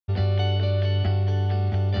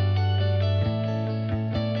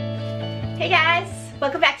Hey guys,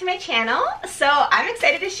 welcome back to my channel. So I'm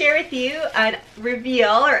excited to share with you a reveal,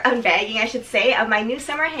 or unbagging I should say, of my new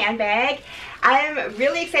summer handbag. I'm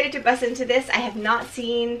really excited to bust into this. I have not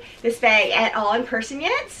seen this bag at all in person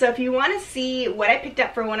yet, so if you want to see what I picked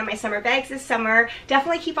up for one of my summer bags this summer,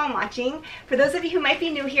 definitely keep on watching. For those of you who might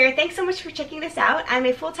be new here, thanks so much for checking this out. I'm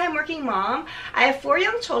a full-time working mom. I have 4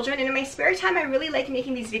 young children, and in my spare time I really like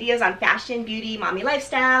making these videos on fashion, beauty, mommy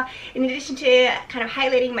lifestyle, in addition to kind of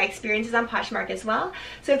highlighting my experiences on Poshmark as well.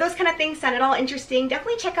 So if those kind of things sound at all interesting,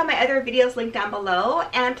 definitely check out my other videos linked down below,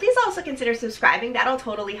 and please also consider subscribing. That'll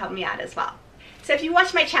totally help me out as well. So if you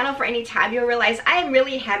watch my channel for any time, you'll realize I am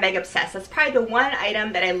really handbag obsessed. That's probably the one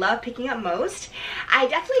item that I love picking up most. I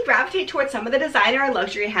definitely gravitate towards some of the designer and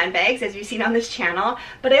luxury handbags, as you've seen on this channel,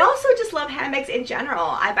 but I also just love handbags in general.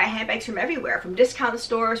 I buy handbags from everywhere, from discount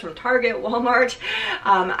stores, from Target, Walmart.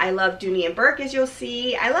 I love Dooney & Burke, as you'll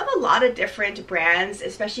see. I love a lot of different brands,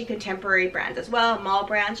 especially contemporary brands as well, mall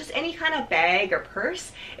brands, just any kind of bag or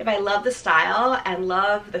purse. If I love the style and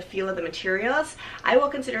love the feel of the materials, I will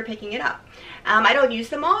consider picking it up. I don't use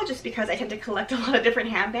them all just because I tend to collect a lot of different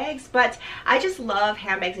handbags, but I just love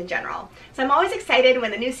handbags in general. So I'm always excited when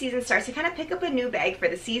the new season starts to kind of pick up a new bag for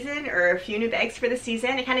the season, or a few new bags for the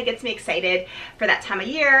season. It kind of gets me excited for that time of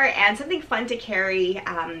year and something fun to carry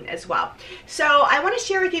as well. So I want to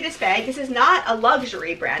share with you this bag. This is not a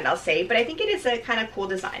luxury brand, I'll say, but I think it is a kind of cool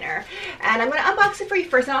designer. And I'm going to unbox it for you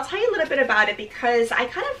first, and I'll tell you a little bit about it because I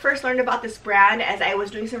kind of first learned about this brand as I was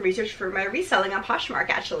doing some research for my reselling on Poshmark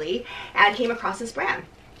actually, and came across this brand.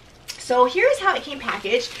 So here's how it came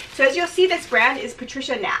packaged. So as you'll see, this brand is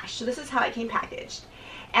Patricia Nash. So this is how it came packaged.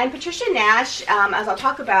 And Patricia Nash, as I'll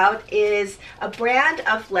talk about, is a brand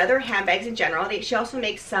of leather handbags in general. She also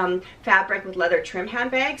makes some fabric with leather trim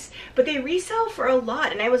handbags, but they resell for a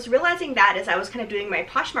lot. And I was realizing that as I was kind of doing my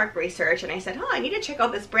Poshmark research, and I said, oh, I need to check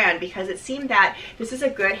out this brand because it seemed that this is a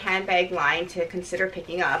good handbag line to consider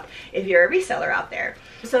picking up if you're a reseller out there.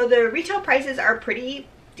 So the retail prices are pretty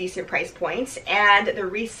decent price points, and the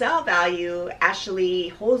resale value actually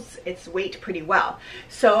holds its weight pretty well.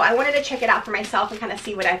 So I wanted to check it out for myself and kind of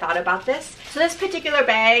see what I thought about this. So this particular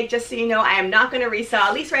bag, just so you know, I am not going to resell,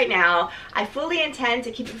 at least right now. I fully intend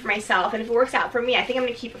to keep it for myself, and if it works out for me, I think I'm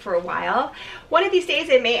going to keep it for a while. One of these days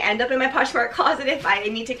it may end up in my Poshmark closet if I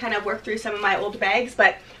need to kind of work through some of my old bags,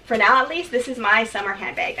 but for now at least, this is my summer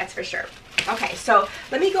handbag, that's for sure. Okay, so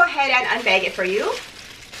let me go ahead and unbag it for you.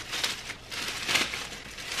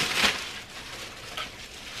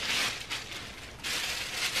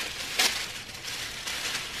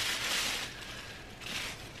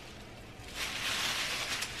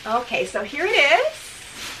 Okay, so here it is.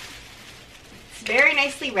 It's very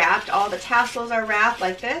nicely wrapped. All the tassels are wrapped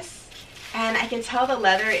like this, and I can tell the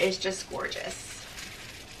leather is just gorgeous.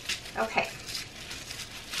 Okay.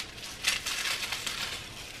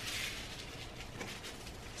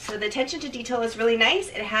 So the attention to detail is really nice.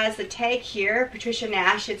 It has the tag here, Patricia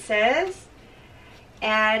Nash it says,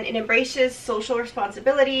 and it embraces social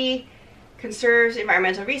responsibility, conserves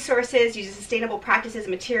environmental resources, uses sustainable practices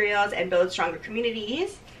and materials, and builds stronger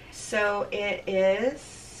communities. So it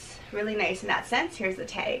is really nice in that sense. Here's the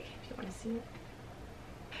tag if you want to see it.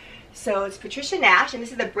 So it's Patricia Nash, and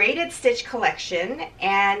this is the braided stitch collection,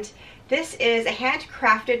 and this is a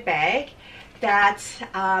handcrafted bag that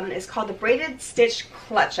is called the braided stitch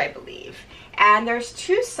clutch, I believe. And there's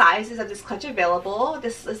 2 sizes of this clutch available.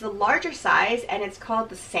 This is the larger size, and it's called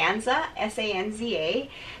the Sanza, S-A-N-Z-A.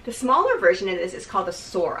 The smaller version of this is called the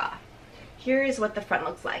Sora. Here is what the front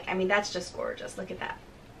looks like. I mean, that's just gorgeous. Look at that.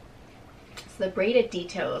 So the braided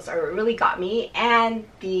details are what really got me, and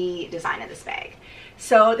the design of this bag.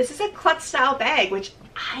 So this is a clutch style bag, which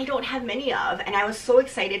I don't have many of, and I was so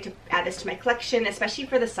excited to add this to my collection, especially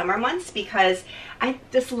for the summer months, because I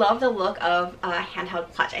just love the look of a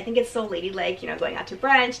handheld clutch. I think it's so ladylike, you know, going out to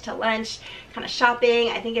brunch, to lunch, kind of shopping.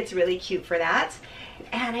 I think it's really cute for that,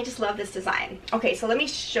 and I just love this design. Okay, so let me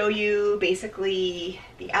show you basically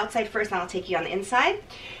the outside first, and I'll take you on the inside.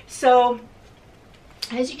 So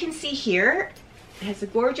as you can see here, it has a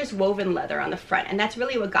gorgeous woven leather on the front, and that's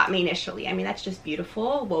really what got me initially. I mean, that's just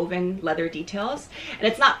beautiful woven leather details, and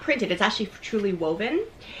it's not printed, it's actually truly woven.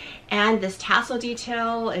 And this tassel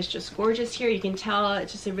detail is just gorgeous here. You can tell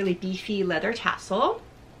it's just a really beefy leather tassel.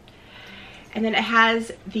 And then it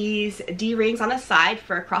has these D-rings on the side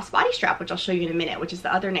for a crossbody strap, which I'll show you in a minute, which is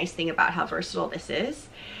the other nice thing about how versatile this is.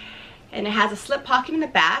 And it has a slip pocket in the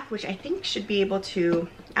back, which I think should be able to,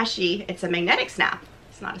 actually, it's a magnetic snap.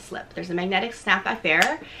 Not a slip. There's a magnetic snap back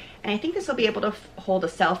there, and I think this will be able to hold a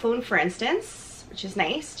cell phone, for instance, which is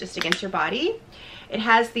nice, just against your body. It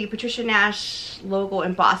has the Patricia Nash logo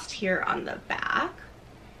embossed here on the back.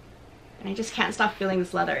 And I just can't stop feeling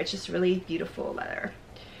this leather. It's just really beautiful leather.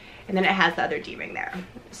 And then it has the other D-ring there.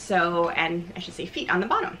 So, and I should say feet on the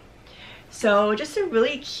bottom. So just a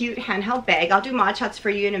really cute handheld bag. I'll do mod shots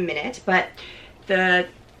for you in a minute, but the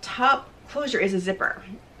top closure is a zipper.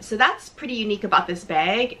 So that's pretty unique about this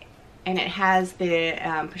bag. And it has the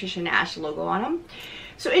Patricia Nash logo on them.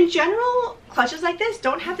 So in general, clutches like this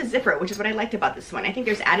don't have the zipper, which is what I liked about this one. I think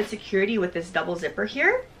there's added security with this double zipper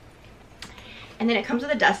here. And then it comes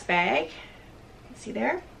with a dust bag. See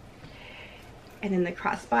there? And then the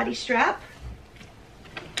crossbody strap.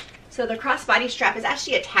 So the crossbody strap is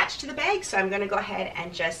actually attached to the bag, so I'm going to go ahead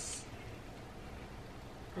and just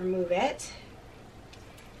remove it.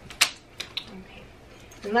 Okay.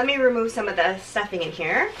 And let me remove some of the stuffing in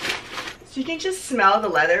here. So you can just smell the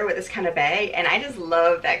leather with this kind of bag, and I just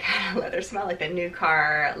love that kind of leather smell, like the new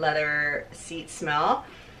car leather seat smell.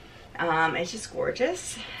 It's just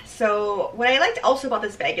gorgeous. So what I liked also about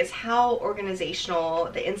this bag is how organizational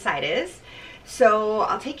the inside is. So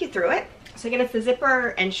I'll take you through it. So again, it's the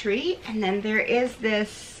zipper entry, and then there is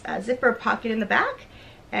this zipper pocket in the back,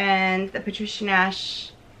 and the Patricia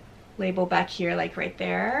Nash label back here, like right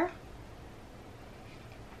there.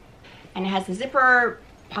 And it has the zipper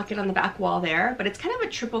pocket on the back wall there, but it's kind of a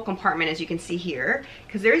triple compartment, as you can see here,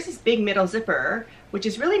 because there is this big middle zipper, which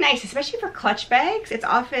is really nice, especially for clutch bags. It's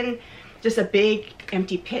often just a big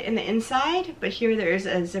empty pit in the inside, but here there's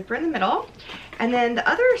a zipper in the middle. And then the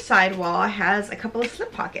other side wall has a couple of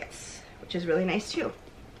slip pockets, which is really nice too. You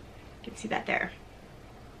can see that there.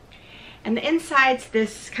 And the inside's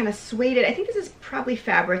this kind of suede, I think this is probably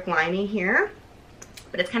fabric lining here,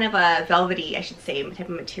 but it's kind of a velvety, I should say, type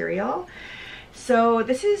of material. So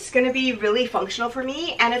this is going to be really functional for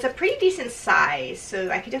me, and it's a pretty decent size, so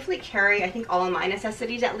I could definitely carry, I think, all of my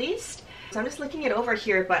necessities at least. So I'm just looking it over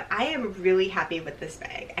here, but I am really happy with this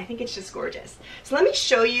bag. I think it's just gorgeous. So let me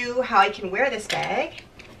show you how I can wear this bag.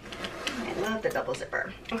 I love the double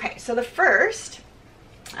zipper. Okay, so the first,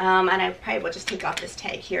 and I probably will just take off this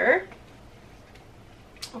tag here.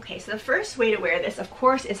 Okay, so the first way to wear this, of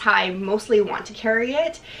course, is how I mostly want to carry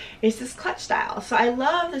it, is this clutch style. So I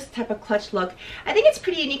love this type of clutch look. I think it's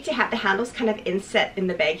pretty unique to have the handles kind of inset in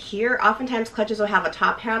the bag here. Oftentimes clutches will have a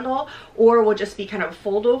top handle or will just be kind of a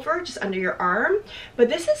fold over just under your arm. But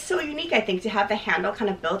this is so unique, I think, to have the handle kind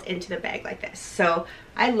of built into the bag like this. So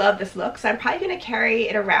I love this look. So I'm probably going to carry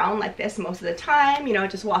it around like this most of the time, you know,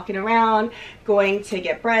 just walking around, going to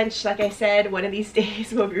get brunch. Like I said, one of these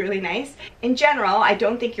days will be really nice. In general, I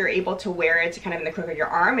don't think you're able to wear it kind of in the crook of your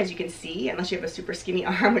arm, as you can see, unless you have a super skinny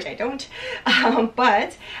arm, which I don't.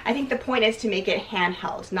 But I think the point is to make it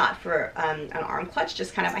handheld, not for an arm clutch,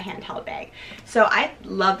 just kind of a handheld bag. So I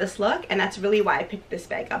love this look, and that's really why I picked this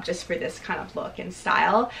bag up, just for this kind of look and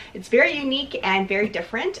style. It's very unique and very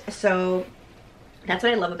different, so that's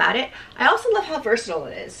what I love about it. I also love how versatile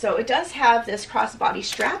it is. So it does have this crossbody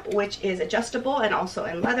strap, which is adjustable and also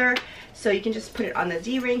in leather. So you can just put it on the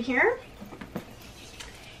D-ring here.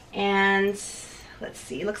 And let's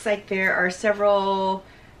see, it looks like there are several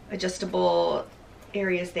adjustable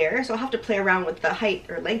areas there. So I'll have to play around with the height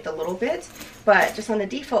or length a little bit. But just on the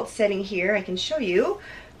default setting here, I can show you.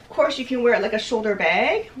 Of course, you can wear it like a shoulder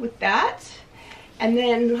bag with that. And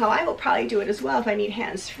then how I will probably do it as well if I need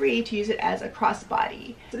hands-free, to use it as a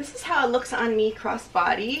crossbody. So this is how it looks on me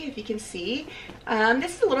crossbody, if you can see.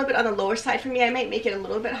 This is a little bit on the lower side for me. I might make it a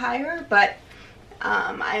little bit higher, but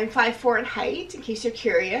I am 5'4" in height, in case you're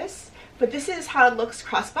curious. But this is how it looks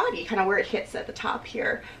crossbody, kind of where it hits at the top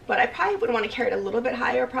here. But I probably would want to carry it a little bit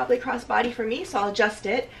higher, probably crossbody for me, so I'll adjust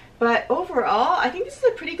it. But overall, I think this is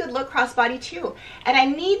a pretty good look crossbody too. And I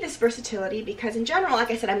need this versatility because in general,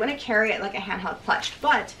 like I said, I'm going to carry it like a handheld clutch.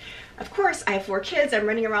 But of course, I have 4 kids, I'm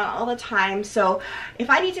running around all the time. So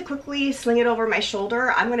if I need to quickly sling it over my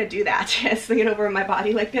shoulder, I'm going to do that, sling it over my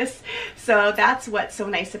body like this. So that's what's so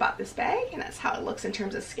nice about this bag, and that's how it looks in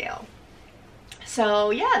terms of scale. So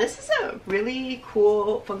yeah, this is a really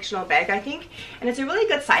cool functional bag, I think, and it's a really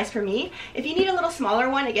good size for me. If you need a little smaller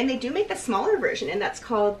one, again, they do make the smaller version, and that's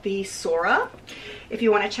called the Sora, if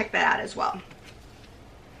you want to check that out as well.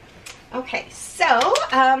 Okay, so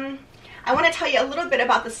I want to tell you a little bit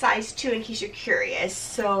about the size too, in case you're curious.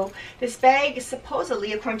 So this bag,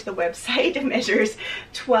 supposedly, according to the website, it measures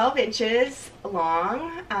 12 inches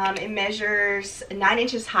long. It measures 9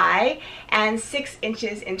 inches high and 6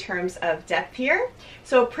 inches in terms of depth here.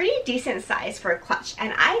 So a pretty decent size for a clutch.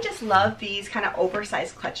 And I just love these kind of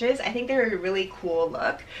oversized clutches. I think they're a really cool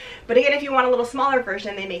look. But again, if you want a little smaller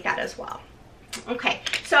version, they make that as well. Okay,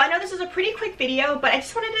 so I know this was a pretty quick video, but I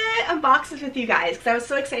just wanted to unbox this with you guys because I was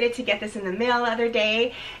so excited to get this in the mail the other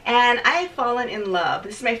day, and I have fallen in love.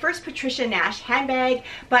 This is my first Patricia Nash handbag,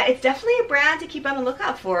 but it's definitely a brand to keep on the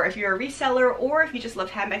lookout for if you're a reseller or if you just love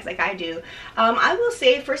handbags like I do. I will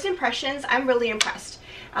say, first impressions, I'm really impressed.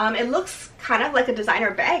 It looks kind of like a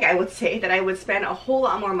designer bag, I would say, that I would spend a whole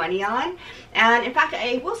lot more money on. And in fact,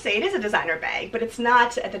 I will say it is a designer bag, but it's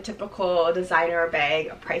not at the typical designer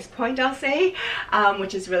bag price point, I'll say,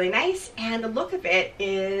 which is really nice. And the look of it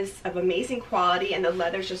is of amazing quality, and the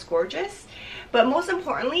leather's just gorgeous. But most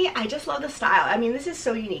importantly, I just love the style. I mean, this is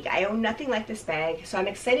so unique. I own nothing like this bag, so I'm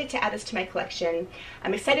excited to add this to my collection.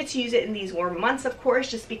 I'm excited to use it in these warm months, of course,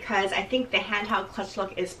 just because I think the handheld clutch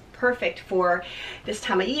look is perfect for this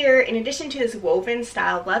time of year. In addition to this woven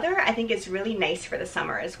style leather, I think it's really nice for the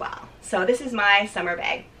summer as well. So this is my summer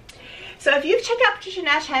bag. So if you've checked out Patricia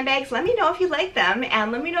Nash handbags, let me know if you like them,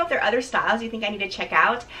 and let me know if there are other styles you think I need to check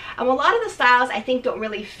out. A lot of the styles I think don't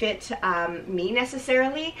really fit me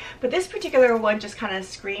necessarily, but this particular one just kind of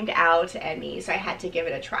screamed out at me, so I had to give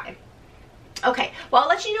it a try. Okay, well, I'll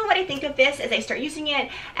let you know what I think of this as I start using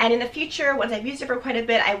it, and in the future, once I've used it for quite a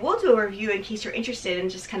bit, I will do a review in case you're interested in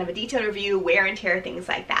just kind of a detailed review, wear and tear, things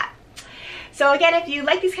like that. So again, if you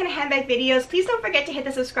like these kind of handbag videos, please don't forget to hit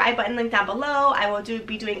the subscribe button linked down below. I will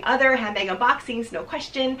be doing other handbag unboxings, no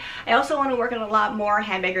question. I also want to work on a lot more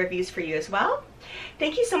handbag reviews for you as well.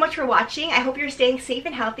 Thank you so much for watching. I hope you're staying safe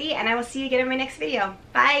and healthy, and I will see you again in my next video.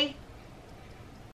 Bye!